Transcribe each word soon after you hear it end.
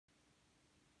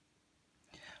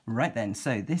Right then,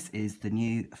 so this is the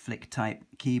new FlickType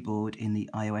keyboard in the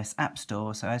iOS App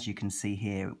Store. So as you can see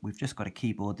here, we've just got a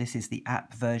keyboard. This is the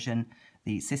app version.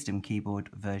 The system keyboard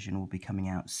version will be coming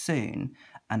out soon.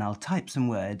 And I'll type some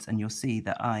words and you'll see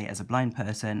that I, as a blind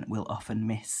person, will often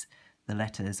miss the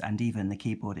letters and even the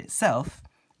keyboard itself.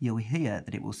 You'll hear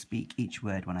that it will speak each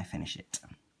word when I finish it.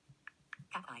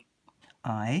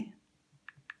 I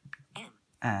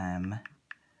am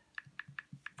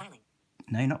piling.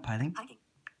 No, not piling. Hiking,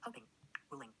 hoping,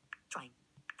 ruling, trying,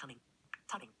 coming,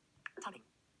 tubbing, tubbing.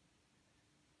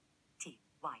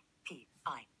 T-Y-P-I-N-G.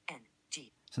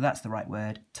 So that's the right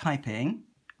word. Typing.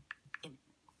 In.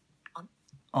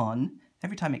 On.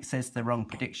 Every time it says the wrong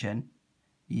prediction,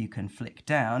 you can flick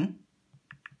down.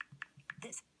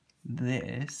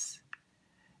 This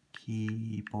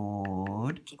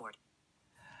keyboard.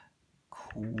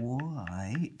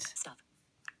 Quite. Stuff.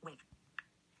 Wig.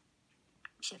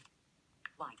 Shift.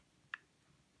 Wide.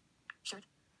 Shirt.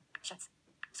 Shuts.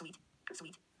 Sweet.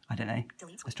 Sweet. I don't know.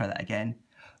 Deletes. Let's try that again.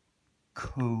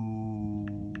 Quite.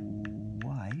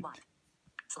 Wide.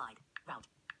 Slide. Route.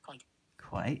 Quite.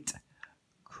 Quite.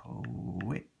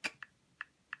 Quick.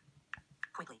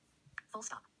 Quickly. Full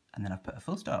stop. And then I've put a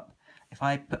full stop. If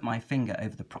I put my finger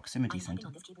over the proximity center,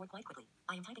 on this keyboard quite quickly.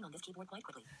 I am typing on this keyboard quite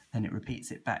quickly. Then it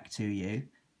repeats it back to you.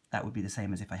 That would be the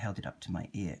same as if I held it up to my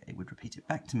ear. It would repeat it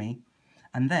back to me.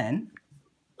 And then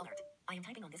Alert. I am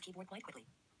typing on this keyboard quite quickly.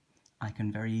 I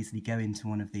can very easily go into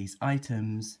one of these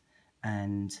items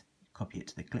and copy it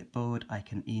to the clipboard. I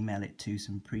can email it to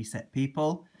some preset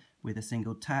people with a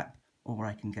single tap, or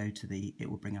I can go to it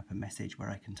will bring up a message where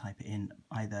I can type it in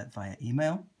either via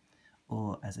email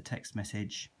or as a text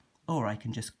message, or I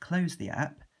can just close the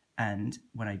app, and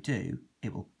when I do,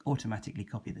 it will automatically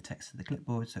copy the text to the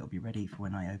clipboard, so it'll be ready for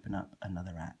when I open up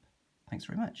another app. Thanks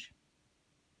very much.